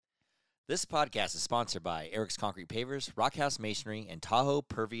This podcast is sponsored by Eric's Concrete Pavers, Rockhouse Masonry, and Tahoe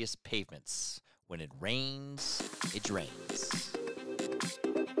Pervious Pavements. When it rains, it drains.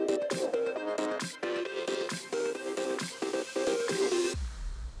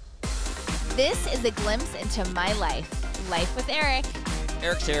 This is a glimpse into my life. Life with Eric.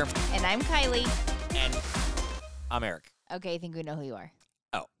 Eric's here. And I'm Kylie. And I'm Eric. Okay, I think we know who you are.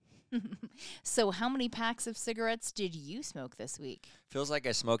 Oh. So how many packs of cigarettes did you smoke this week? Feels like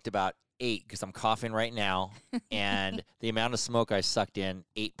I smoked about 8 because I'm coughing right now. And the amount of smoke I sucked in,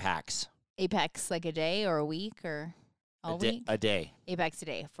 8 packs. 8 packs like a day or a week or all week? A day. 8 packs a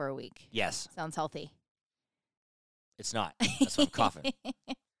day for a week. Yes. Sounds healthy. It's not. That's why I'm coughing.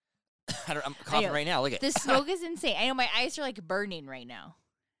 I'm coughing right now. Look at the smoke is insane. I know my eyes are like burning right now.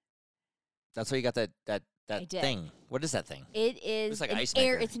 That's why you got that thing. What is that thing? It is like an ice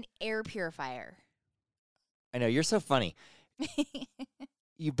air. maker. It's an air purifier. I know, you're so funny.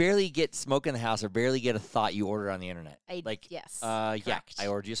 You barely get smoke in the house or barely get a thought you order on the internet. Yes. Yeah, correct. I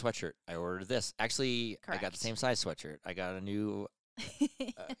ordered you a sweatshirt. I ordered this. Actually, I got Correct. the same size sweatshirt. I got a new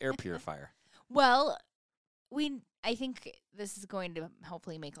air purifier. Well, I think this is going to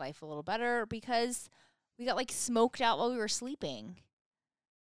hopefully make life a little better because we got like smoked out while we were sleeping.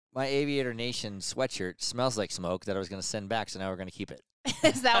 My Aviator Nation sweatshirt smells like smoke that I was going to send back, so now we're going to keep it.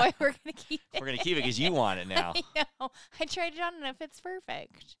 Is that why we're going to keep it? We're going to keep it because you want it now. I know. I tried it on and it fits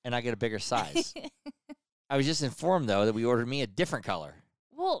perfect. And I get a bigger size. I was just informed, though, that we ordered me a different color.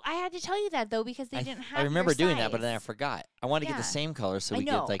 Well, I had to tell you that, though, because they didn't have I remember your doing that, but size. then I forgot. I want to get Yeah. the same color so I we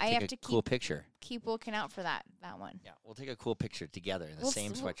know. could I have take a to cool picture. Keep looking out for that one. Yeah, we'll take a cool picture together in the We'll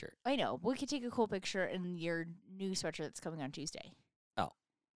same s- sweatshirt. I know. We could take a cool picture in your new sweatshirt that's coming on Tuesday.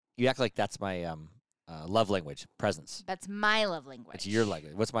 You act like that's my love language, presence. That's my love language. It's your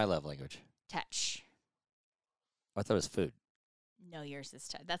language. What's my love language? Touch. Oh, I thought it was food. No, yours is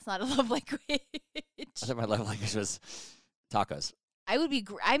touch. That's not a love language. I thought my love language was tacos. I would be.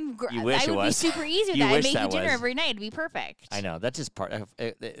 You wish I it would was. be super easy with You that. I wish make that you dinner was. every night. It'd be perfect. I know. That's just part.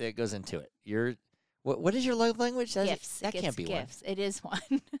 It goes into it. What is your love language? Gifts. That It's can't be gifts. It is one.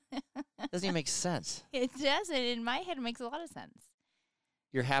 Doesn't even make sense. It doesn't. In my head, it makes a lot of sense.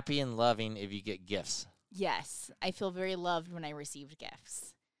 You're happy and loving if you get gifts. Yes, I feel very loved when I received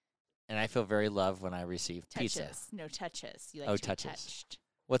gifts. And I feel very loved when I receive Touches. pizza. No touches. You like Oh, to be touches. touched.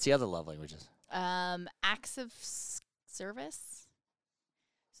 What's the other love languages? Acts of service.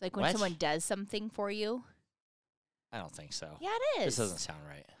 So like when What? someone does something for you. I don't think so. Yeah, it is. This doesn't sound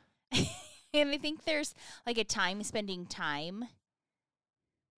right. And I think there's like a spending time.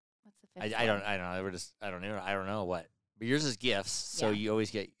 What's the fifth I don't one? I don't know what. But yours is gifts, so Yeah. you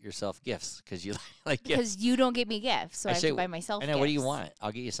always get yourself gifts because you like gifts. Because you don't get me gifts, so I have Actually, to buy myself I know. gifts. What do you want?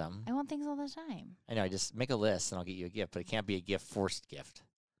 I'll get you something. I want things all the time. I know. I just make a list and I'll get you a gift, but it can't be a forced gift.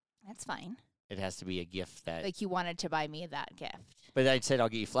 That's fine. It has to be a gift that. Like you wanted to buy me that gift. But I said I'll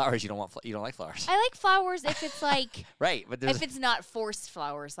get you flowers. You don't want. You don't like flowers, I like flowers if it's like right? But there's. if it's not forced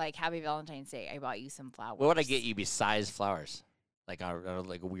flowers, like Happy Valentine's Day. I bought you some flowers. What would I get you besides flowers? Like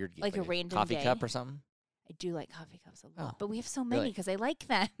like a weird gift, Like a random coffee day? cup or something. I do like coffee cups a lot, Oh, but we have so many really? because I like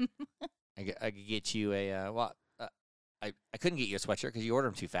them. I could get you a I couldn't get you a sweatshirt because you ordered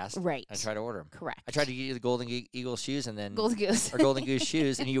them too fast. Right. I tried to order them. Correct. I tried to get you the Golden Eagle shoes and then Golden Goose. or Golden Goose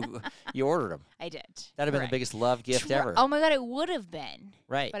shoes, and you ordered them. I did. That'd have been the Correct. biggest love gift ever. Oh my god, it would have been,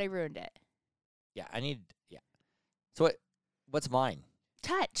 Right. but I ruined it. Yeah. So what's mine?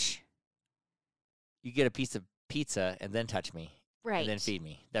 Touch. You get a piece of pizza and then touch me. Right. And then feed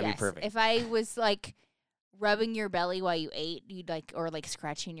me. That'd Yes. be perfect. If I was like rubbing your belly while you ate, you'd like, or like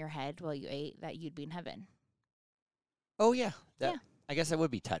scratching your head while you ate, that you'd be in heaven. Oh yeah. Yeah. I guess that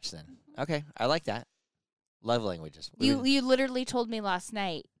would be touch then. Okay. I like that. Love languages. You literally told me last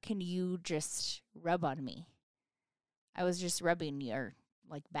night, can you just rub on me? I was just rubbing your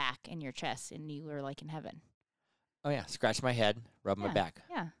like back and your chest, and you were like in heaven. Oh yeah. Scratch my head, rub my Yeah. back,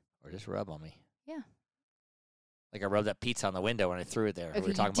 Yeah. or just rub on me. Yeah. Like I rubbed that pizza on the window when I threw it there. Okay, we were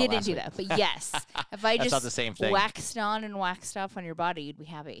you talking didn't about last do week. that, but yes, if I That's just not the same thing. waxed on and waxed off on your body, you'd be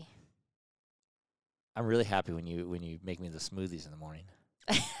happy. I'm really happy when you make me the smoothies in the morning.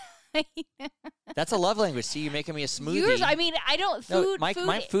 That's a love language. See, you're making me a smoothie. Yours, I mean, I don't No, food. my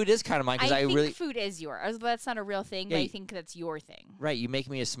food is kind of mine because I think really food is yours. That's not a real thing, Yeah, but I you- think that's your thing. right. You make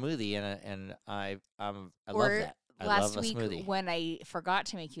me a smoothie and I love Or that. I last love a week smoothie. when I forgot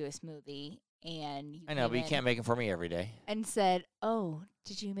to make you a smoothie, and you I know, came but you in can't make them for me every day. and said, "Oh,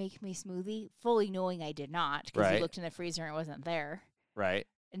 did you make me a smoothie?" Fully knowing I did not, because Right. you looked in the freezer and it wasn't there. Right.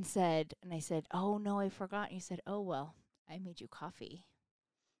 And I said, "Oh no, I forgot." And you said, "Oh well, I made you coffee."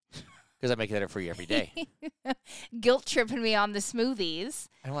 because I make that for you every day. Guilt tripping me on the smoothies.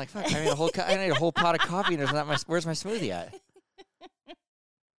 I'm like, fuck, I made a whole pot of coffee, and there's not where's my smoothie at?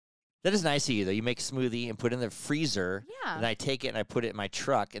 That is nice of you, though. You make a smoothie and put it in the freezer, Yeah. and I take it and I put it in my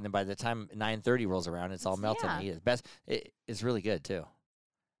truck, and then by the time 9:30 rolls around, it's all melted. Yeah. And I eat it. It's really good, too.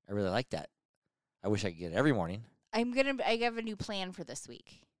 I really like that. I wish I could get it every morning. I have a new plan for this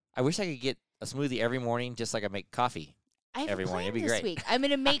week. I wish I could get a smoothie every morning, just like I make coffee. I have Every a morning, plan it'd be this great. week. I'm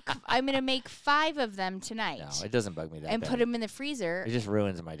gonna make 5 of them tonight. No, it doesn't bug me that and bad. put them in the freezer. It just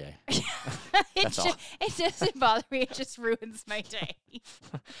ruins my day. It doesn't bother me. It just ruins my day.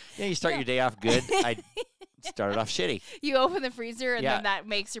 Yeah, you start your day off good. I started off shitty. You open the freezer and Yeah. then that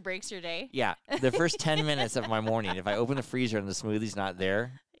makes or breaks your day. Yeah, the first 10 minutes of my morning, if I open the freezer and the smoothie's not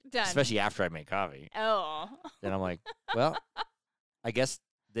there, Done. especially after I make coffee, Oh. then I'm like, well, I guess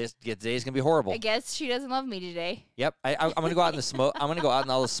this today's gonna be horrible. I guess she doesn't love me today. Yep, I'm gonna go out in the smoke. I'm gonna go out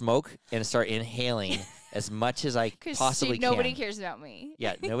in all the smoke and start inhaling as much as I Because possibly nobody can. cares about me.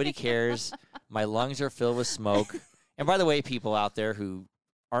 Yeah, nobody cares. My lungs are filled with smoke. And by the way, people out there who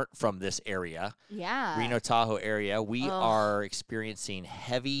aren't from this area, Yeah. Reno Tahoe area, we Ugh. are experiencing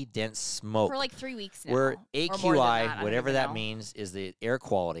heavy, dense smoke. For like 3 weeks now. Where Or more than AQI, that, I don't whatever even that know. means, is the air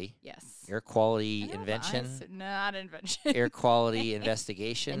quality. Yes. Air quality I don't know, invention, it's not invention. air quality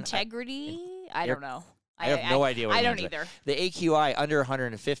investigation. Integrity? I air- don't know. I have no idea what I it don't means. either. The AQI under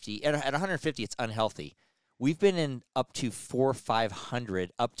 150, and at 150, it's unhealthy. We've been in up to 400,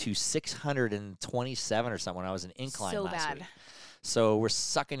 500, up to 627 or something when I was in incline So last bad. week. So we're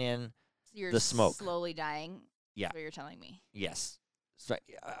sucking in, You're the smoke. slowly dying. Yeah. That's what you're telling me. yes. So,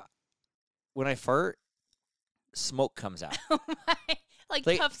 when I fart, smoke comes out. like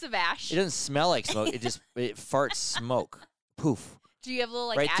Like, puffs of ash. It doesn't smell like smoke. It farts smoke. Poof. Do you have little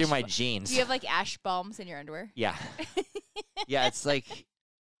like right ash through my bo- jeans. Do you have like ash bombs in your underwear? Yeah. Yeah, it's like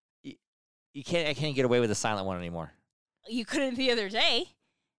you can't. I can't get away with the silent one anymore. You couldn't the other day.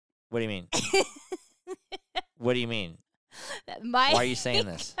 What do you mean? What do you mean? My Why are you saying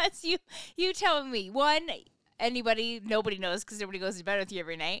this? Because you telling me nobody knows because nobody goes to bed with you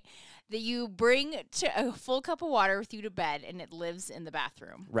every night, that you bring a full cup of water with you to bed and it lives in the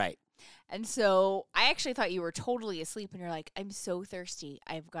bathroom. Right. And so I actually thought you were totally asleep and you're like, I'm so thirsty.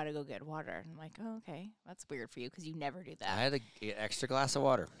 I've got to go get water. And I'm like, oh, okay. That's weird for you because you never do I that. had an extra glass of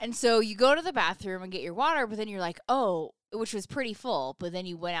water. And so you go to the bathroom and get your water, but then you're like, oh, which was pretty full. But then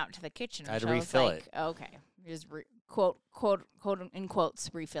you went out to the kitchen. I had to which was refill like, okay. Just quote in quotes,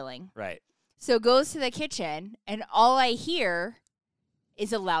 refilling. Right. So goes to the kitchen, and all I hear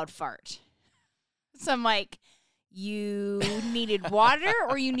is a loud fart. So I'm like, you needed water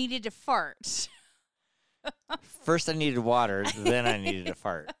or you needed to fart? First, I needed water. Then I needed a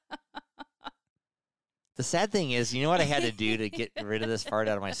fart. The sad thing is, you know what I had to do to get rid of this fart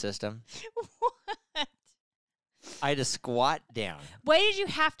out of my system? What? I had to squat down. Why did you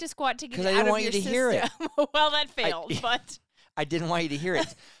have to squat to get 'Cause it I out didn't of want your you to hear it. system? Well, that failed, but I didn't want you to hear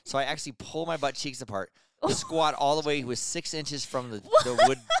it. So I actually pulled my butt cheeks apart to squat all the way with 6 inches from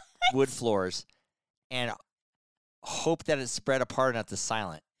the wood floors and hope that it spread apart enough to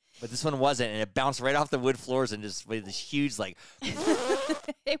silent. But this one wasn't, and it bounced right off the wood floors and just with this huge, like...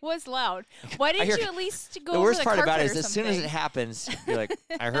 it was loud. Why didn't hear- you at least go The over worst the part about it carpet is or as soon as it something? happens, you're like,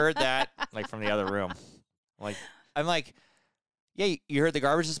 I heard that, like, from the other room. I'm like, yeah, you heard the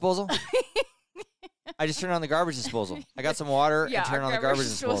garbage disposal? I just turned on the garbage disposal. I got some water Yeah, and turned on the our garbage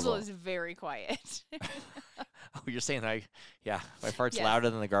disposal. is very quiet. Oh, you're saying that? Yeah, my fart's Yes. louder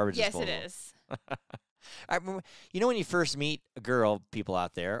than the garbage Yes, disposal. it is. I remember, you know when you first meet a girl, people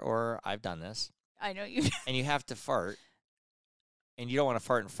out there, or I've done this, I know you. and you have to fart, and you don't want to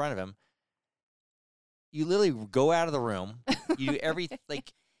fart in front of him, you literally go out of the room, you do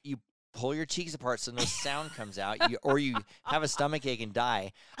like, you pull your cheeks apart so no sound comes out, or you have a stomach ache and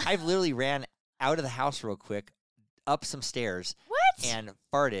die. I've literally ran out of the house real quick, up some stairs, What? and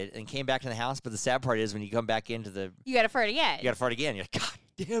farted, and came back to the house, but the sad part is when you come back into the, You got to fart again. you got to fart again, you're like,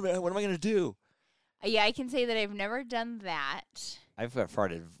 God damn it, what am I going to do? Yeah, I can say that I've never done that. I've got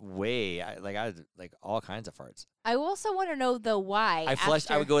farted like all kinds of farts. I also want to know though why. I flushed.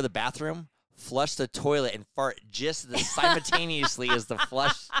 I after- would go to the bathroom, flush the toilet, and fart just simultaneously as the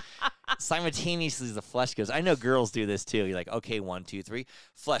flush. Simultaneously as the flush goes. I know girls do this too. You're like, okay, 1, 2, 3,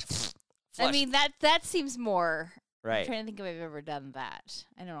 flush. Flush. I mean that seems more. I'm right? trying to think if I've ever done that.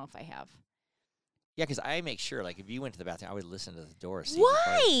 I don't know if I have. Yeah, because I make sure, like, if you went to the bathroom, I would listen to the door. See if you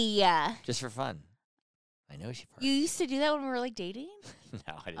farted, Why? just for fun. I know she farted. You used to do that when we were like dating?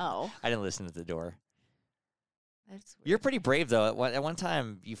 No, I didn't. Oh, I didn't listen to the door. that's You're weird. pretty brave though. At one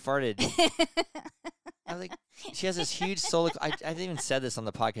time, you farted. I like. She has this huge solo. I haven't even said this on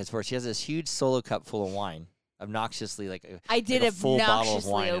the podcast before. She has this huge solo cup full of wine, obnoxiously like. I did like a full bottle of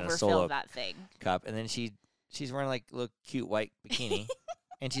obnoxiously wine in a solo overfill that thing. cup, and then she's wearing like a little cute white bikini,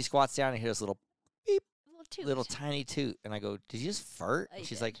 and she squats down and hears this little Toot. little tiny toot, and I go, "Did you just fart?" I And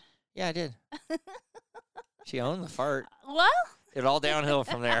she's did. like, "Yeah, I did." She owned the fart. Well, It all downhill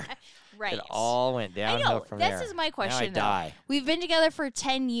from there. right. It all went I downhill know. from there. This is my Now I question, though. die. We've been together for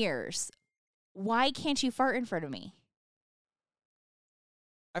 10 years. Why can't you fart in front of me?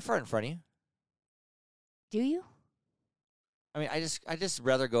 I fart in front of you. Do you? I mean, I just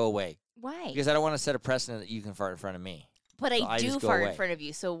rather go away Why? because I don't want to set a precedent that you can fart in front of me. But so I I do just go fart away. in front of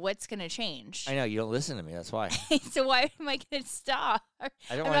you, so what's going to change? I know you don't listen to me. That's why So why am I going to stop? I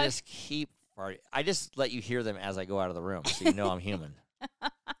don't I'm want to not- just keep farting. I just let you hear them as I go out of the room, so you know I'm human.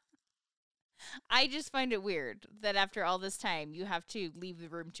 I just find it weird that after all this time, you have to leave the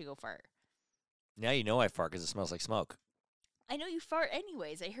room to go fart. Now you know I fart because it smells like smoke. I know you fart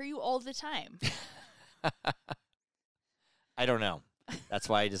anyways. I hear you all the time. I don't know. That's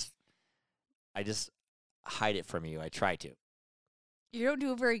why I just hide it from you. I try to. You don't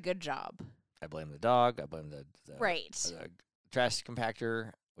do a very good job. I blame the dog. I blame the Right. trash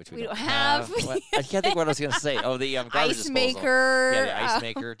compactor, which we We don't don't have. What? I can't think what I was going to say. Oh, the garbage Ice disposal. maker. Yeah, the ice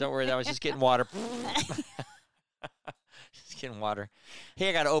maker. Don't worry, that was just getting water. Just getting water. Hey,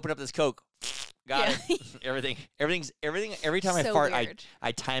 I got to open up this Coke. Got Yeah. it. Everything. Every time I So fart, weird.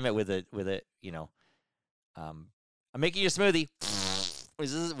 I time it with a I'm making you a smoothie.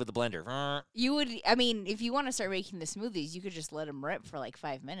 This is with the blender. You would, I mean, if you want to start making the smoothies, you could just let them rip for like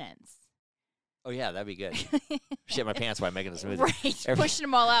 5 minutes. Oh yeah, that'd be good. Shit my pants while I'm making a smoothie. Right. Every- Pushing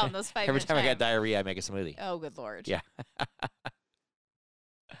them all out in those 5 Every minutes. time I got diarrhea, I make a smoothie. Oh, good Lord. Yeah.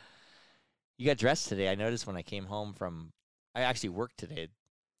 You got dressed today. I noticed when I came home from. I actually worked today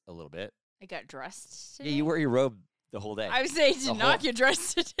a little bit. I got dressed today. Yeah, you wore your robe the whole day. I was saying The to not whole- get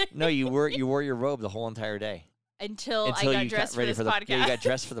dressed today. No, you wore your robe the whole entire day Until I you got dressed got ready for the this podcast. Yeah, you got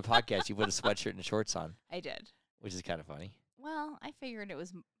dressed for the podcast. You put a sweatshirt and shorts on, I did. which is kind of funny. Well, I figured it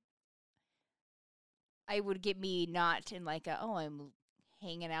was. I would get me not in like I'm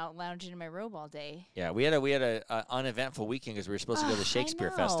hanging out, lounging in my robe all day. Yeah, we had a uneventful weekend because we were supposed to go to the Ugh, I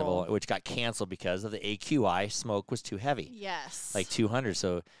Shakespeare Festival, know. which got canceled because of the AQI smoke was too heavy, Yes. like 200.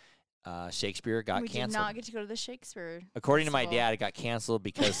 So Shakespeare got we canceled. did not get to go to the Shakespeare. According to my Festival. dad, it got canceled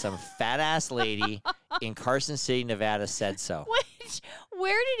because some fat ass lady in Carson City, Nevada, said so. What?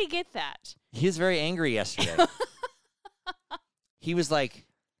 Where did he get that? He was very angry yesterday. He was like,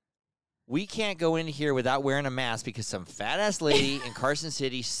 "We can't go in here without wearing a mask because some fat ass lady in Carson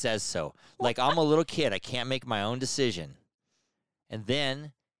City says so. Like I'm a little kid, I can't make my own decision." And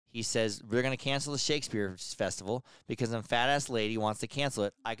then he says, "We're going to cancel the Shakespeare Festival because some fat ass lady wants to cancel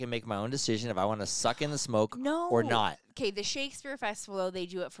it. I can make my own decision if I want to suck in the smoke No. or not." Okay, the Shakespeare Festival, though, they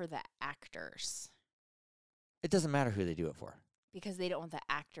do it for the actors It doesn't matter who they do it for. because they don't want the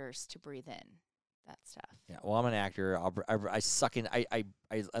actors to breathe in that stuff. Yeah, well, I'm an actor. I suck in. I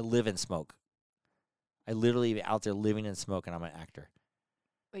live in smoke. I literally be out there living in smoke, and I'm an actor.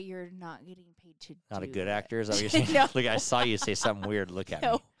 But you're not getting paid to Not a do good that. actor. Is that what you're saying? No. Look, I saw you say something weird. Look at me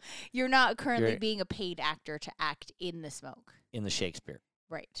No, you're not currently You're- being a paid actor to act in the smoke. in the Shakespeare.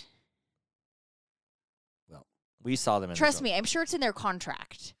 Right. We saw them in. Trust the me, I'm sure it's in their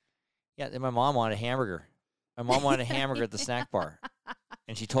contract. Yeah, then my mom wanted a hamburger. My mom wanted a hamburger at the snack bar,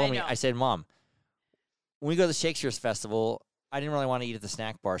 and she told I me. know. I said, "Mom, when we go to the Shakespeare's Festival, I didn't really want to eat at the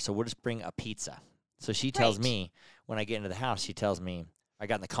snack bar, so we'll just bring a pizza." So she tells Right. me when I get into the house, she tells me I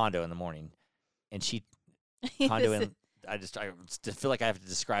got in the condo in the morning, and she condo in. I just feel like I have to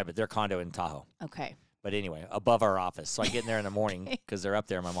describe it. Their condo in Tahoe. Okay. But anyway, above our office. So I get in there in the morning Okay. because they're up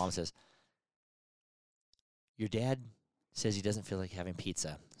there. And my mom says, "Your dad says he doesn't feel like having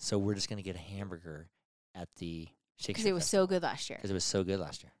pizza, so we're just going to get a hamburger at the Shakespeare Because it was so good last year. because it was so good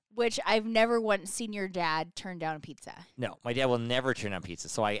last year." Which I've never once seen your dad turn down a pizza. No, my dad will never turn down pizza.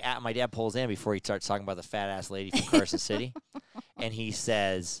 So my dad pulls in before he starts talking about the fat ass lady from Carson City, and he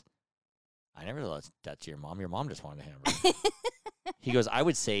says, "I never let that to your mom. Your mom just wanted a hamburger." He goes, "I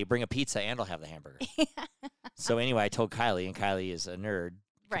would say bring a pizza and I'll have the hamburger." So anyway, I told Kylie, and Kylie is a nerd.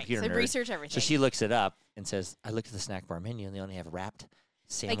 Right. Computer So nerd. research everything. So she looks it up and says, "I looked at the snack bar menu and they only have wrapped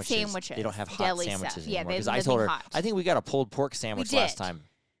sandwiches. sandwiches, They don't have hot deli sandwiches stuff. Yeah, anymore." they Because have I told her, nothing hot. I think we got a pulled pork sandwich last did. time.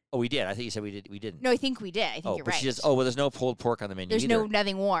 Oh, we did. I think you said we did. We didn't. No, I think we did. I think oh, you're but right. she just. Oh, well, there's no pulled pork on the menu. There's either. no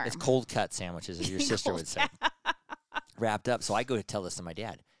nothing warm. It's cold cut sandwiches, as your sister Cold would say. Wrapped up. So I go to tell this to my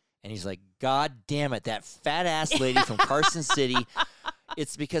dad, and he's like, "God damn it, that fat ass lady from Carson City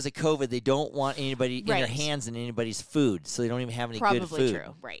It's because of COVID. They don't want anybody in their Right. hands in anybody's food, so they don't even have any good Probably food.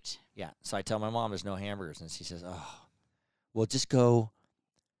 true. Right. Yeah. So I tell my mom there's no hamburgers, and she says, "Oh, well, just go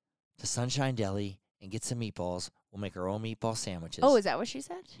to Sunshine Deli and get some meatballs. We'll make our own meatball sandwiches." Oh, is that what she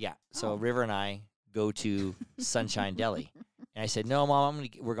said? Yeah. So Oh. River and I go to Sunshine Deli, and I said, "No, Mom,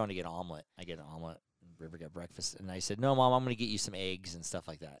 we're going to get an omelet. I get an omelet, and River got breakfast." And I said, "No, Mom, I'm going to get you some eggs and stuff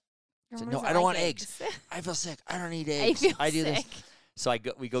like that." I said, Or "No, was it I don't like want eggs. I feel sick. I don't eat I eggs. feel do this." sick. So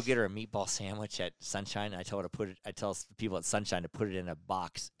we go get her a meatball sandwich at Sunshine. And I tell her to put it. I tell the people at Sunshine to put it in a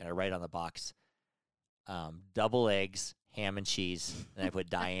box, and I write on the box, double eggs, ham and cheese, and I put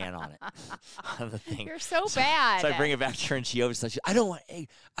Diane on it on the thing. You're so bad. So I bring it back to her, and she opens it. She's, "I don't want egg.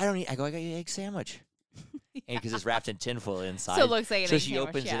 I don't eat." I go, "I got you an egg sandwich," because it's wrapped in tinfoil inside. So it looks like an So egg she sandwich,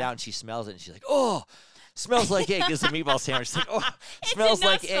 opens it yeah. out, and she smells it, and she's like, "Oh, smells like egg." It's a meatball sandwich. She's like, "Oh, It smells did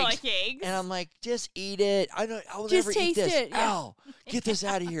not like smell eggs." like eggs. And I'm like, "Just eat it. I'll Just never eat taste this. it, yeah. Ow, get this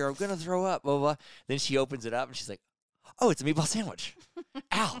out of here. I'm gonna throw up." Blah, blah, blah. Then she opens it up and she's like, "Oh, it's a meatball sandwich."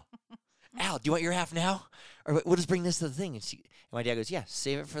 Al, do you want your half now, or we'll just bring this to the thing? And my dad goes, "Yeah,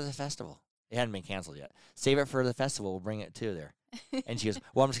 save it for the festival. It hadn't been canceled yet. Save it for the festival. We'll bring it to there." And she goes,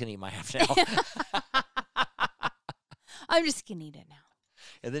 "Well, I'm just gonna eat my half now." I'm just gonna eat it now.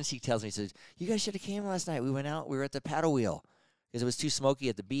 And then she tells me, says, "You guys should have came last night. We went out. We were at the paddle wheel because it was too smoky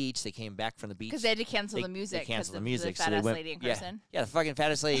at the beach. They came back from the beach Because they had to cancel the music. They canceled 'cause the music. The so fat they ass went, lady in yeah, Carson. yeah, the fucking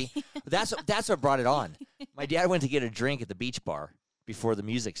fattest lady. But that's what brought it on. My dad went to get a drink at the beach bar before the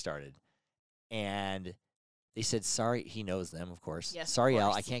music started, and they said, "Sorry," he knows them, of course. Yes, of "Sorry, Al,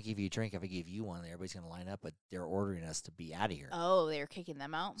 I course. can't give you a drink. If I gave you one, everybody's gonna line up, but they're ordering us to be out of here." Oh, they were kicking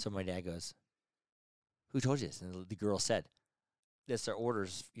them out. So my dad goes, "Who told you this?" And the girl said, "That's our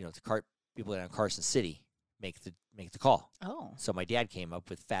orders. To people down in Carson City make the call." Oh. So my dad came up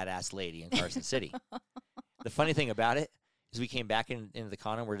with fat ass lady in Carson City. The funny thing about it is we came back into the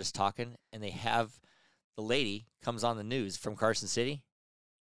condo, we're just talking, and they have the lady comes on the news from Carson City,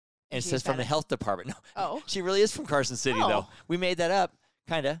 and it She's says from the fat. health department. No, Oh. she really is from Carson City, though. Oh. We made that up,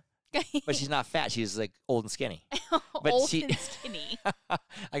 kind of, but she's not fat. She's like old and skinny. But Old she- and skinny.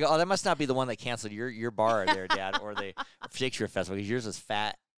 I go, "Oh, that must not be the one that canceled your bar there, Dad, or the Shakespeare Festival, because yours was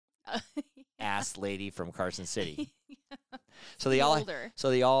fat ass lady from Carson City." So they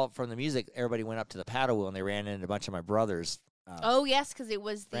all from the music, everybody went up to the paddle wheel and they ran into a bunch of my brothers. Oh yes, because it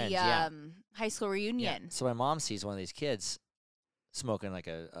was the Friends, yeah. high school Yeah. reunion. So my mom sees one of these kids smoking like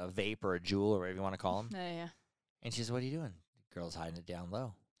a vape or a Juul or whatever you want to call them, Oh yeah. and she says, "What are you doing?" The girl's hiding it down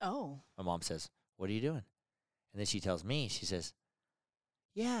low. Oh. My mom says, "What are you doing?" And then she tells me, she says,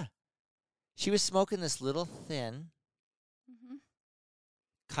 "Yeah, she was smoking this little thin, Mm-hmm.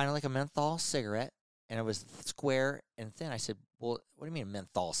 kind of like a menthol cigarette, and it was square and thin." I said, "Well, what do you mean a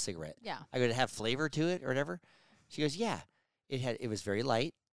menthol cigarette?" Yeah. I go, "Did it have flavor to it or whatever?" She goes, "Yeah, it was very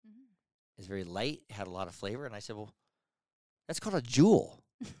light. Mm-hmm. It was very light, had a lot of flavor." And I said, "Well, that's called a Juul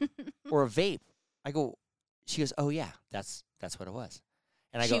or a vape." I go, she goes, "Oh yeah, that's what it was."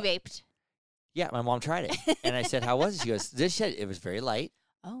 And I She go, vaped. "Yeah, my mom tried it." And I said, "How was it?" She goes, "This shit, it was very light,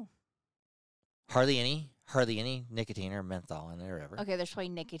 Oh. hardly any nicotine or menthol in there or whatever." Okay, there's probably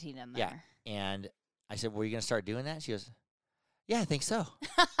nicotine in Yeah. there. And I said, "Were you gonna start doing that?" She goes, "Yeah, I think so."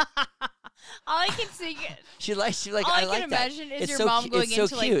 All I can see, She like all I I like can that. imagine is It's your so mom cu- going it's so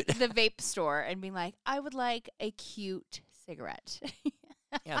into cute. like the vape store and being like, "I would like a cute cigarette."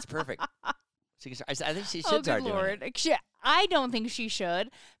 Yeah, it's perfect. I think she Oh, should start good doing it. lord! I don't think she should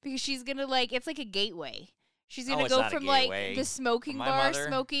because she's gonna it's like a gateway. She's gonna Oh, it's go not a from like gateway. the smoking My bar mother-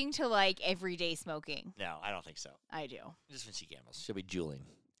 smoking to like everyday smoking. No, I don't think so. I do. Just when she gambles, she'll be juuling.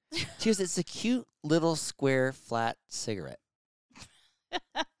 She goes, "It's a cute little square flat cigarette."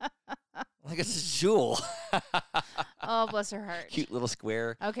 Like it's a Juul. Oh, bless her heart. Cute little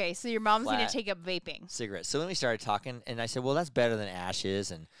square Okay, so your mom's gonna Flat. take up vaping. cigarette. So then we started talking, and I said, "Well, that's better than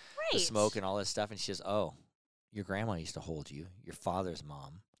ashes and the Right. smoke and all this stuff." And she says, "Oh, your grandma used to hold you. Your father's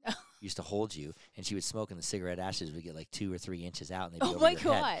mom used to hold you, and she would smoke, and the cigarette ashes would get like 2 or 3 inches out, and they'd be Oh over my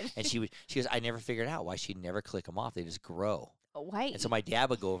your head. god. And she goes, "I never figured out why she'd never click them off. They just grow." White. And so my dad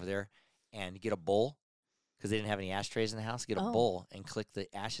would go over there and get a bowl because they didn't have any ashtrays in the house. Get a Oh. bowl and click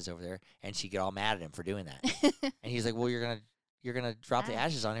the ashes over there, and she'd get all mad at him for doing that. And he's like, "Well, you're gonna drop the Ah.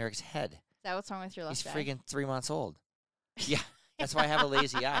 ashes on Eric's head. Is that what's wrong with your left He's eye? freaking 3 months old." Yeah, that's why I have a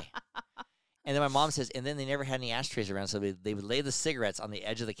lazy eye. And then my mom says, and then they never had any ashtrays around, so they would lay the cigarettes on the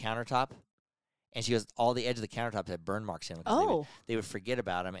edge of the countertop. And she goes, all the edge of the countertop had burn marks in them. 'Cause Oh. they would forget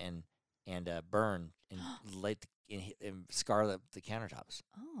about them and burn and light and scar the countertops.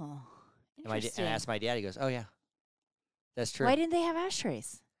 Oh. And I Interesting. asked my dad. He goes, "Oh yeah, that's true." Why didn't they have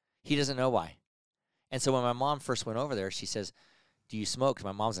ashtrays? He doesn't know why. And so when my mom first went over there, she says, do you smoke? 'Cause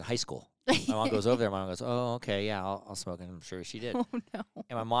my mom's in high school. My mom goes over there. My mom goes, oh, okay, yeah, I'll smoke. And I'm sure she did. Oh no.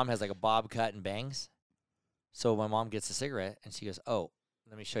 And my mom has like a bob cut and bangs. So my mom gets a cigarette, and she goes, oh,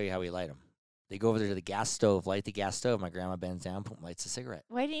 let me show you how we light them. They go over there to the gas stove, light the gas stove. My grandma bends down, boom, lights a cigarette.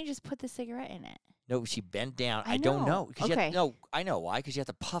 Why didn't you just put the cigarette in it? No, she bent down. I I don't know. know. 'Cause Okay. no, I know why. Because you have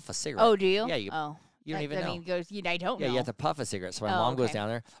to puff a cigarette. Oh, do you? Yeah, you Oh, don't that- even I know. mean, goes. I don't Yeah, know. you have to puff a cigarette. So my Oh, mom goes okay. down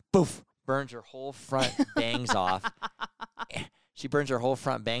there, poof, burns her whole front bangs off. She burns her whole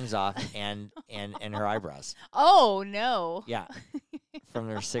front bangs off and her eyebrows. Oh no. Yeah, from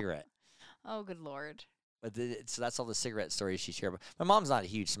her cigarette. Oh, good lord. But so that's all the cigarette stories she shared. My mom's not a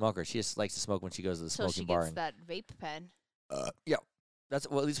huge smoker. She just likes to smoke when she goes to the So smoking she bar. gets that vape pen. Yeah, that's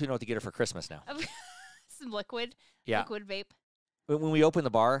well. At least we know what to get her for Christmas now. Some liquid. Yeah, Liquid vape. when we open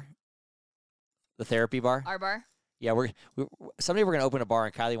the bar, the therapy bar. Our bar. Yeah, someday we're gonna open a bar,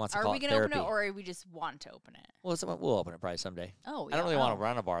 and Kylie wants to Are call we it gonna therapy. open it, or are we just want to open it? Well, we'll open it probably someday. Oh, I don't really want to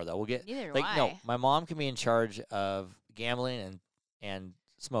run a bar though. We'll get Neither like do no. I. My mom can be in charge of gambling and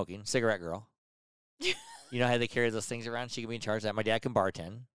smoking. Cigarette girl. You know how they carry those things around? She can be in charge of that. My dad can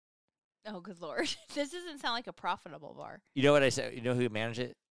bartend. Oh, good lord. This doesn't sound like a profitable bar. You know what I said? You know who managed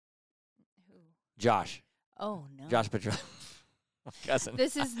it? Who? Josh. Oh no. Josh Petro. My cousin.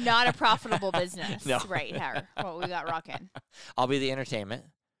 This is not a profitable business No. right here. What we got rocking. I'll be the entertainment.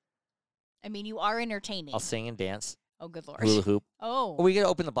 I mean, you are entertaining. I'll sing and dance. Oh, good lord. Hula hoop. Oh. Well, we got to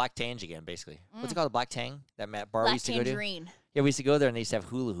open the Black Tange again, basically. What's it Mm. called? The Black Tang? That bar we Black used to go to? Tangerine. Yeah, we used to go there and they used to have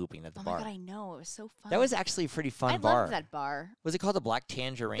hula hooping at the Oh bar. my god, I know. It was so fun. That was actually a pretty fun I bar. loved that bar. Was it called the Black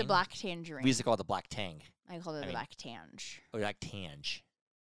Tangerine? The Black Tangerine. We used to call it the Black Tang. I called it I the mean- Black Tange. Or Black Tange.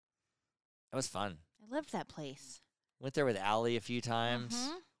 That was fun. I loved that place. Went there with Allie a few times.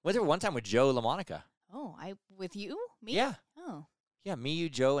 Mhm. Went there one time with Joe LaMonica. Oh, with you? Me? Yeah. Oh. Yeah, me, you,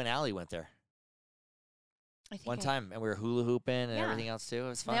 Joe, and Allie went there I think one time. And we were hula hooping and Yeah. everything else too. It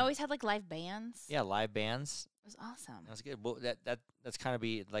was They fun. always had like live bands. Yeah, live bands. It was awesome. That was good. Well, that's kind of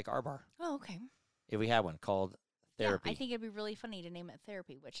be like our bar. Oh, okay. If we had one called Therapy. Yeah, I think it'd be really funny to name it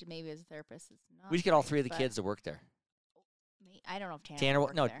Therapy, which maybe as a therapist is not. we should get all great, three of the but kids to work there. I don't know if Tanner. Tanner, would will,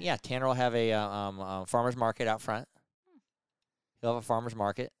 work no, there. yeah, Tanner will have a farmer's market out front. Hmm. He'll have a farmer's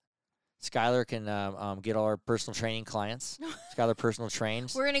market. Skylar can get all our personal training clients. Skylar personal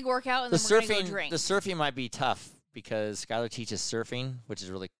trains. We're gonna work out and The then we're gonna surfing, go drink. the surfing might be tough because Skylar teaches surfing, which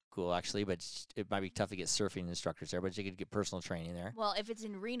is really cool actually. But it might be tough to get surfing instructors there. But you could get personal training there, Well, if it's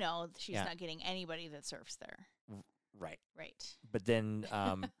in Reno, she's Yeah. not getting anybody that surfs there. right? Right. But then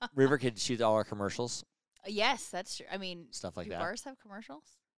River could shoot all our commercials, Yes, that's true. I mean, stuff like do that. bars have commercials?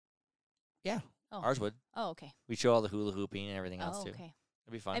 Yeah, Oh. ours would. Oh, okay. We show all the hula hooping and everything else Oh, too. okay.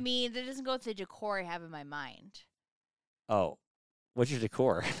 It'd be fun. I mean, that doesn't go with the decor I have in my mind. oh, what's your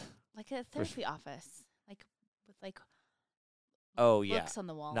decor? Like a therapy office, like with like Oh yeah, books on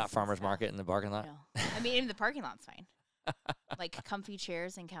the walls. not and farmers stuff. market in the parking lot. No, I mean in the parking lot's fine. Like comfy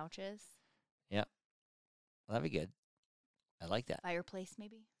chairs and couches, That'd be good. I like that. fireplace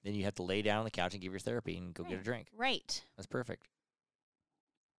maybe. Then you have to lay down on the couch and give your therapy and go get a Right. drink. Right. That's perfect.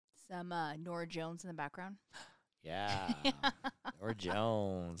 Some Nora Jones in the background. Yeah. Nora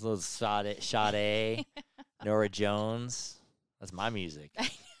Jones, little Sade, Nora Jones. That's my music.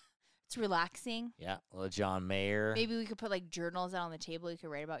 It's relaxing. Yeah, little John Mayer. Maybe we could put like journals out on the table. You could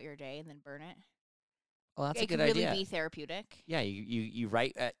write about your day and then burn it. Oh, that's it a good could really idea. be therapeutic. Yeah, you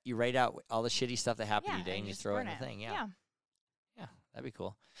write out all the shitty stuff that happened today and you just throw it in burn the thing. Yeah. Yeah. Yeah, that'd be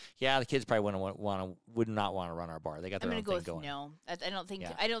cool. Yeah, the kids probably would not want to run our bar. They got I'm their gonna own go thing with going. no. I don't think.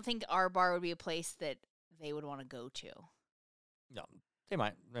 Yeah. I don't think our bar would be a place that they would want to go to. No, they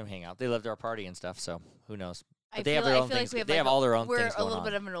might hang out. They loved our party and stuff, so who knows? I But they have feel their like- own I feel things. Like we have They like have all their own we're things a going little on.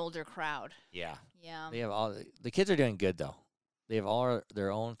 bit of an older crowd. Yeah, Yeah. they have all the kids are doing good though. They have all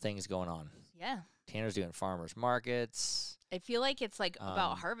their own things going on. Yeah. Tanner's doing farmers markets. I feel like it's like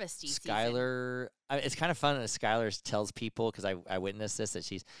about harvesty season. Skylar, it's kind of fun that Skylar tells people because I witnessed this that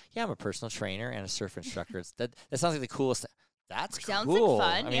she's I'm a personal trainer and a surf instructor. that sounds like the coolest. That's Sounds like cool.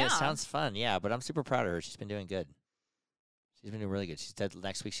 fun, I mean, yeah. it sounds fun. Yeah, but I'm super proud of her. She's been doing good. She's been doing really good. She said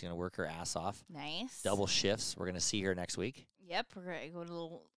next week she's gonna work her ass off. Nice. Double shifts. We're gonna see her next week. Yep. We're gonna go to a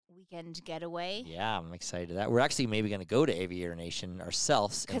little weekend getaway. Yeah, I'm excited to that. We're actually maybe gonna go to Aviator Nation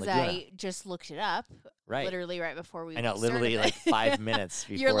ourselves in Because Laguna. I just looked it up. Right. Literally right before we. I know, started literally it. like 5 minutes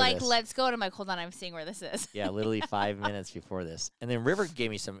before You're like, this. let's go, and I'm like, hold on, I'm seeing where this is. Yeah, literally 5 minutes before this. And then River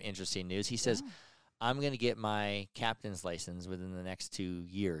gave me some interesting news. He says, Oh. I'm going to get my captain's license within the next 2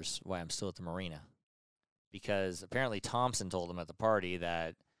 years while I'm still at the marina. Because apparently Thompson told him at the party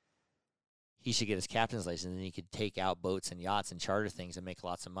that he should get his captain's license and he could take out boats and yachts and charter things and make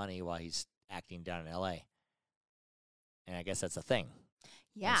lots of money while he's acting down in L.A. and I guess that's a thing.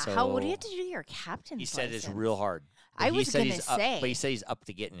 Yeah. How what do you have to do your captain's He said license? it's real hard. But I he was said gonna he's up, say. but he said he's up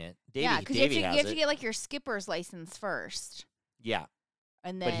to getting it. Yeah, because Davey you has have to it. get like your skipper's license first, Yeah,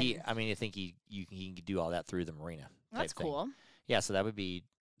 and then. but I think he can do all that through the marina. That's type thing. cool. Yeah, so that'd be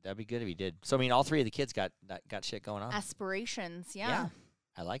good if he did. So I mean, all three of the kids got shit going on. Aspirations. Yeah.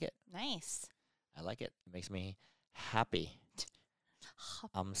 I like it. Nice. I like it. It makes me happy.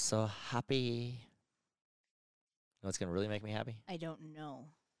 I'm so happy. You know what's gonna really make me happy? I don't know.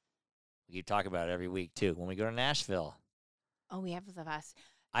 We keep talking about it every week too. When we go to Nashville, Oh, we have the fast.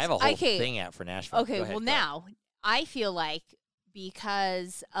 I have a whole Okay. thing out for Nashville. Okay, Go ahead, well go. now I feel like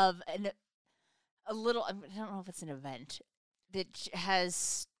because of a little, I don't know if it's an event that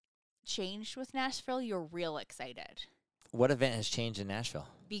has changed with Nashville, you're real excited What event has changed in Nashville?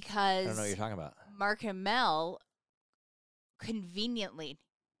 I because don't know what you're talking about. Mark and Mel conveniently,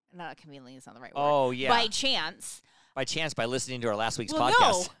 not conveniently, it's not the right word. Oh yeah, By chance. by chance, by listening to our last week's Well,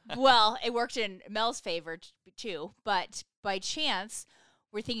 podcast. no. Well, it worked in Mel's favor too, but by chance,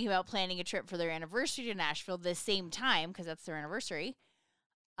 we're thinking about planning a trip for their anniversary to Nashville the same time because that's their anniversary.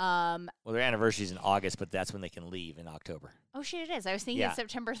 Well, their anniversary's in August, but that's when they can leave in October. Oh shit, it is. I was thinking Yeah. it's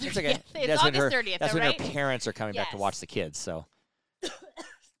September 30th. It's okay. It's That's when August her- 30th, That's though, when right? her parents are coming back to Yes. watch the kids. So,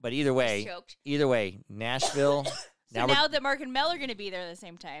 but either Just way, choked. Nashville. So we're- now that Mark and Mel are going to be there at the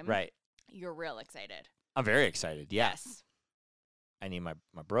same time, right. you're real excited. I'm very excited. Yeah. Yes. I need my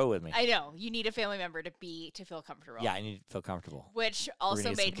bro with me. I know. You need a family member to feel comfortable. Yeah, I need to feel comfortable. Which gonna also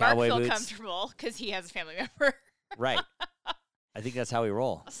get some made Mark cowboy feel boots. comfortable because he has a family member. Right. I think that's how we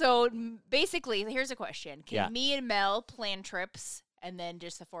roll. So basically, here's a question: can Yeah. me and Mel plan trips, and then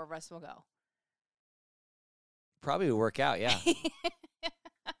just the four of us will go? Probably will work out. Yeah.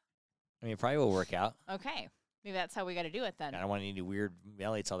 I mean, it probably will work out. Okay, maybe that's how we got to do it then. I don't want any weird.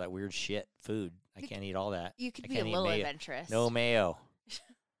 Mel eats all that weird shit food. I can't eat all that. You could I be a can't eat little mayo. adventurous. No mayo.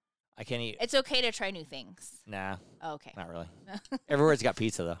 I can't eat. It's okay to try new things. Nah, Okay. not really. Everywhere's got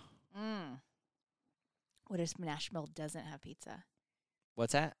pizza though. What if Nashville doesn't have pizza?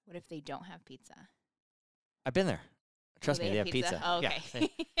 What's that? What if they don't have pizza? I've been there. Trust Oh, me, they have pizza. Oh, Yeah.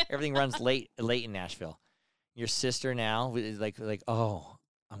 okay. Everything runs late in Nashville. Your sister now is like, oh,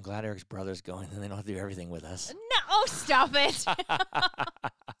 I'm glad Eric's brother's going, and they don't have to do everything with us. No, oh, stop it.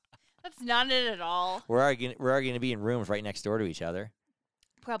 That's not it at all. We're going to be in rooms right next door to each other.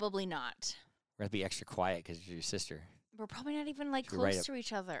 Probably not. We're going to be extra quiet because you're your sister. We're probably not even like Should we write close up- to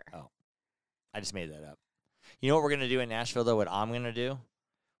each other. Oh. I just made that up. You know what we're going to do in Nashville, though? What I'm going to do?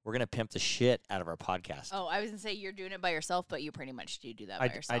 We're going to pimp the shit out of our podcast. Oh, I was going to say you're doing it by yourself, but you pretty much do that by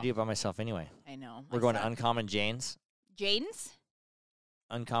I yourself. do it by myself anyway. I know. We're going to Uncommon James. James?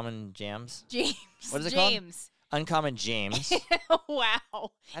 Uncommon Jams. James. What is it called? James. Uncommon James.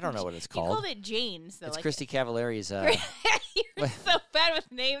 Wow. I don't know what it's You called. called it James. Though, It's like, Christy Cavallari's. You're what- so bad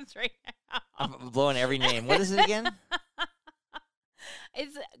with names right now. I'm blowing every name. What is it again?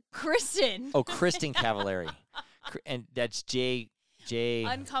 It's Kristen. Oh, Kristen Cavallari. And that's J.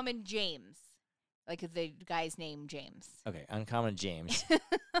 Uncommon James. Like the guy's name, James. Okay, Uncommon James.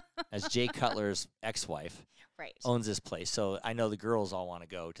 As Jay Cutler's ex-wife Right. owns this place, so I know the girls all want to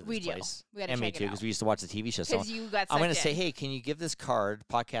go to this We do. place. We gotta and me check it too, out. because we used to watch the TV show. So Because you got I'm going to sucked say, in. hey, can you give this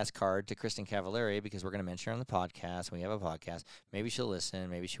podcast card to Kristen Cavallari, because we're going to mention her on the podcast. We have a podcast. Maybe she'll listen,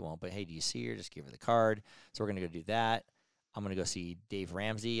 maybe she won't. But hey, do you see her? Just give her the card. So we're going to go do that. I'm going to go see Dave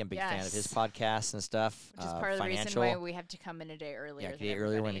Ramsey. I'm a big fan of his Yes. podcasts and stuff. Which is part of the reason financial. why we have to come in a day earlier. Yeah, than a day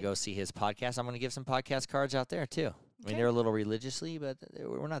earlier. We're going to everybody. go see his podcast. I'm going to give some podcast cards out there too. I mean, Okay. they're a little religiously, but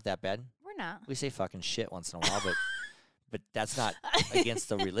we're not that bad. We're not. We say fucking shit once in a while, but that's not against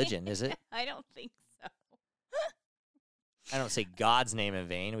the religion, is it? I don't think so. I don't say God's name in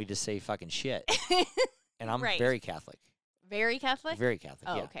vain. We just say fucking shit. And I'm Right. very Catholic. Very Catholic? Very Catholic.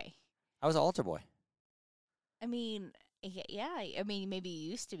 Oh, Yeah. okay. I was an altar boy. I mean, yeah. I mean, maybe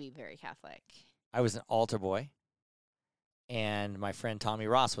you used to be very Catholic. I was an altar boy. And my friend Tommy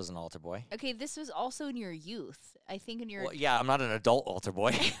Ross was an altar boy. Okay, this was also in your youth. I think in your. Well, yeah, I'm not an adult altar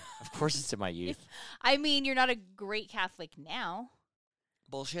boy. Of course it's in my youth. I mean, you're not a great Catholic now.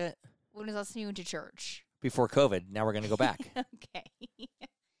 Bullshit. When was the last time you went to church? Before COVID. Now we're going to go back. Okay.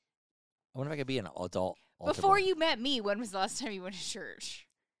 I wonder if I could be an adult altar Before boy. you met me, when was the last time you went to church?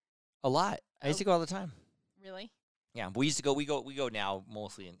 A lot. I used to go all the time. Really? Yeah, we used to go. We go now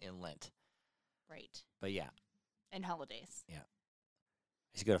mostly in Lent. Right. But yeah, And holidays. I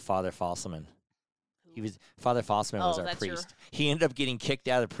used to go to Father Fosselman. Father Fosselman was Oh, our that's your- priest. He ended up getting kicked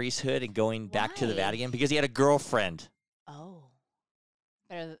out of the priesthood and going back to the Why? Vatican because he had a girlfriend. Oh.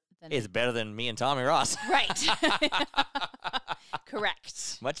 Better Then It's better than me and Tommy Ross. right.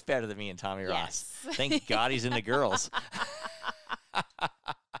 Correct. Much better than me and Tommy Ross. Yes. Thank God he's into girls.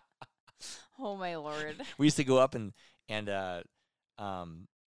 Oh my Lord. We used to go up and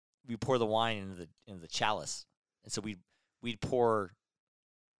we pour the wine into the chalice, and so we'd pour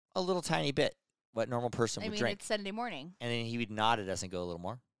a little tiny bit, what normal person I would mean, drink, it's Sunday morning. and then he would nod at us and go a little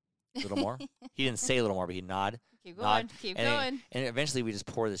more, a little more. He didn't say a little more, but he'd nod, Keep nod, going. Keep and then- going. and eventually we just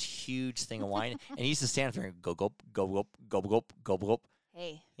pour this huge thing of wine, and he used to stand there and go gulp, go gulp, go gulp, go gulp.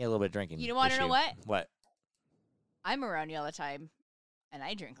 Hey, He had a little bit of drinking. You wanna know issue. what? What? I'm around you all the time, and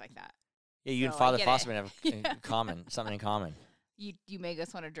I drink like that. Yeah, you and So I Father get it. Fossman have Yeah. something in common. You make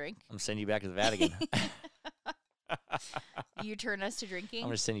us want to drink. I'm sending you back to the Vatican. You turn us to I'm drinking.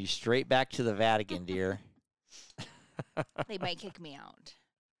 going to send you straight back to the Vatican, dear. They might kick me out.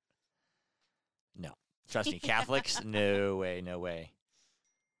 No. Trust me, Catholics? No way, no way.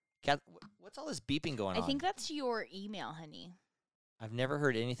 What's all this beeping going on? I think that's your email, honey. I've never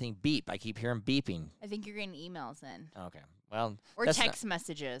heard anything beep. I keep hearing beeping. I think you're getting emails in. Okay. Well, Or that's not- text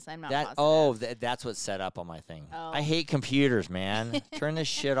messages. I'm not that. positive. That's what's set up on my thing. Oh. I hate computers, man. Turn this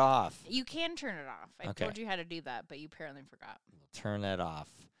shit off. You can turn it off. I Okay. told you how to do that, but you apparently forgot. Turn that off.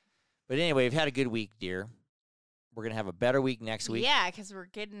 But anyway, we've had a good week, dear. We're gonna have a better week next week. Yeah, because we're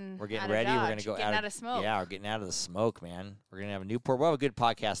getting We're getting out ready. Of We're Dodge, gonna go getting out of smoke. Yeah, we're getting out of the smoke, man. We're gonna have a Newport. We'll have a good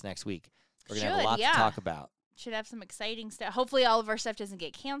podcast next week. We're gonna have a Should, lot yeah. to talk about. Should have some exciting stuff. Hopefully, all of our stuff doesn't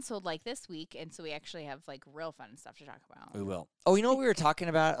get canceled like this week, and so we actually have like real fun stuff to talk about. We will. Oh, you know what we were talking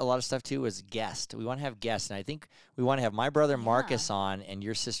about a lot of stuff too was guests. We want to have guests, and I think we want to have my brother Marcus on and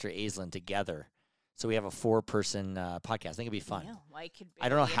your sister Aislinn together. So we have a 4-person podcast. I think it'd be fun. Yeah, well, I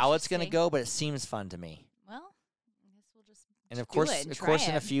don't know it'd be how it's going to interesting. go, but it seems fun to me. Well, I guess we'll just. And of do course, it and of try course,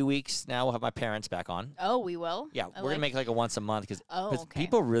 in a it. few weeks now we'll have my parents back on. Oh, we will. Yeah, I we're gonna make like a once a month because Oh, okay.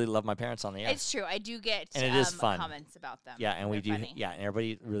 people really love my parents on the air. It's true. I do get And it is fun. comments about them. Yeah, and we They're do. funny. Yeah, and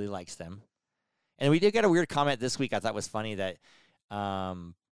everybody really likes them. And we did get a weird comment this week. I thought was funny that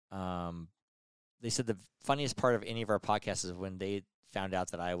they said the funniest part of any of our podcasts is when they found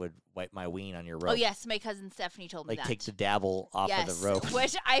out that I would wipe my ween on your rope. Oh yes, my cousin Stephanie told me like that. take the dabble off yes, of the rope.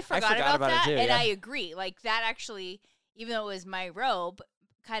 which I forgot, forgot about it that, too, and yeah. I agree. Like that actually, even though it was my robe,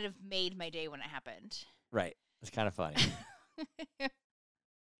 kind of made my day when it happened. Right, it's kind of funny.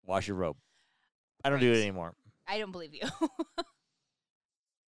 Wash your rope. I don't do it Right. anymore. I don't believe you.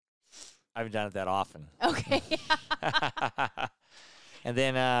 I haven't done it that often. Okay. And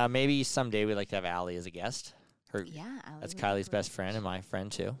then maybe someday we'd like to have Allie as a guest. Her, Yeah, Allie that's would be Kylie's great. best friend and my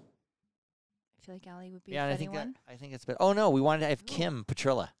friend too. I feel like Allie would be Yeah, a and funny one. I think it's better. Oh no, we wanted to have Kim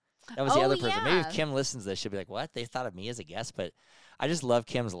Petrilla. That was the Oh, other person. Maybe yeah. if Kim listens to this, she'll be like, "What? They thought of me as a guest?" But I just love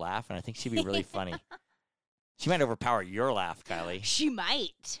Kim's laugh, and I think she'd be really funny. She might overpower your laugh, Kylie. She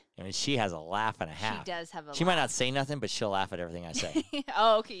might. I mean, she has a laugh and a half. She does have a. She might not say nothing, but she'll laugh at everything I say.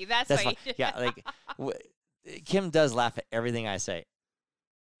 Oh, okay. That's That's why. fine. Yeah, like Kim does laugh at everything I say.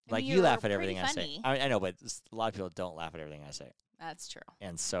 I Like mean, you you're laugh at pretty everything I say. funny. I know, but a lot of people don't laugh at everything I say. That's true.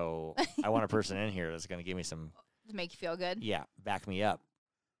 And so I want a person in here that's going to give me some, To make you feel good. yeah, back me up.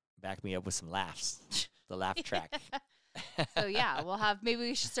 Back me up with some laughs. The laugh track. So yeah, we'll have. Maybe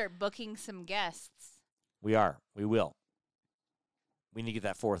we should start booking some guests. We are. We will. We need to get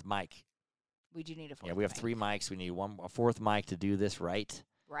that 4th mic. We do need a. Yeah, we have 3 mics. We need a 4th mic to do this right.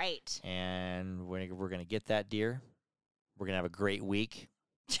 Right. And we're going to get that, dear. We're going to have a great week.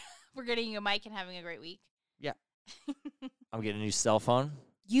 We're getting a mic and having a great week. Yeah. I'm getting a new cell phone.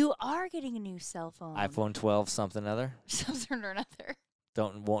 You are getting a new cell phone. iPhone 12 something other. Something or another.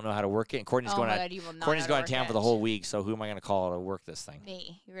 Won't know how to work it. And Courtney's Oh going my out. God, you will not Courtney's know how going to to town work for the it. whole week. So who am I going to call to work this thing?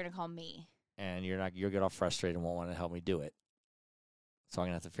 Me. You're gonna call me. And you'll get all frustrated and won't want to help me do it. So I'm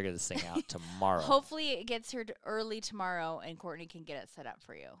gonna have to figure this thing out tomorrow. Hopefully, it gets here early tomorrow, and Courtney can get it set up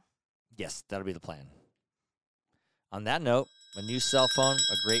for you. Yes, that'll be the plan. On that note, a new cell phone,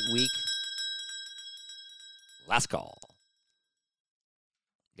 a great week. Last call.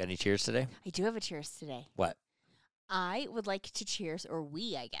 Got any cheers today? I do have a cheers today. What? I would like to cheers, or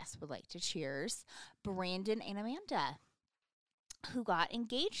we, I guess, would like to cheers Brandon and Amanda, who got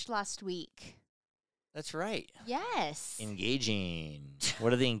engaged last week. That's right. Yes. Engaging.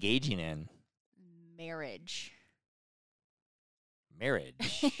 What are they engaging in? Marriage.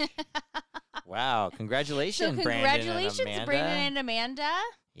 Marriage. Wow. Congratulations, So Brandon congratulations, and Amanda. Brandon and Amanda.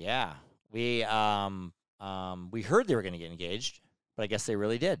 Yeah. We heard they were going to get engaged, but I guess they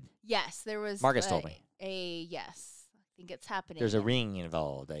really did. Yes, there was. Marcus told me. Yes, I think it's happening. There's a ring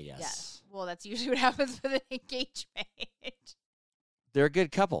involved, I guess. Yes. Well, that's usually what happens with an engagement. They're a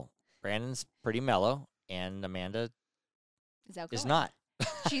good couple. Brandon's pretty mellow, and Amanda Is that is not.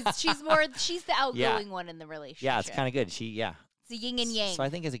 She's the outgoing one in the relationship. Yeah, it's kind of good. It's a yin and yang. So I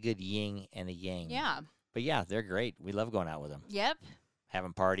think it's a good yin and a yang. Yeah. But yeah, they're great. We love going out with them. Yep.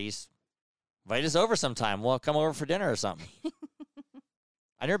 Having parties. Invite us over sometime. We'll come over for dinner or something.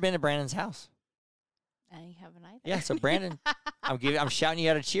 I've never been to Brandon's house. I haven't either. Yeah, so Brandon, I'm shouting you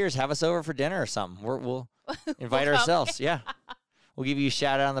out of cheers. Have us over for dinner or something. We'll invite ourselves. Yeah. We'll give you a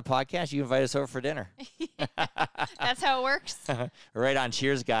shout out on the podcast. You invite us over for dinner. That's how it works. Right on.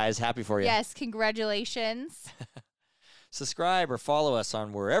 Cheers, guys. Happy for you. Yes, congratulations. Subscribe or follow us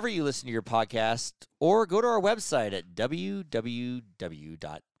on wherever you listen to your podcast, or go to our website at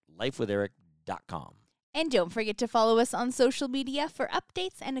www.lifewitheric.com. And don't forget to follow us on social media for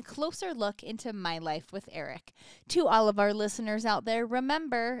updates and a closer look into my life with Eric. To all of our listeners out there,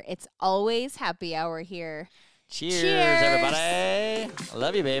 remember, it's always happy hour here. Cheers, everybody. I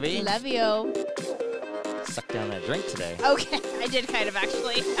love you, baby. Love you. Suck down that drink today. Okay, I did kind of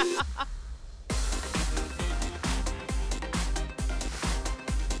actually.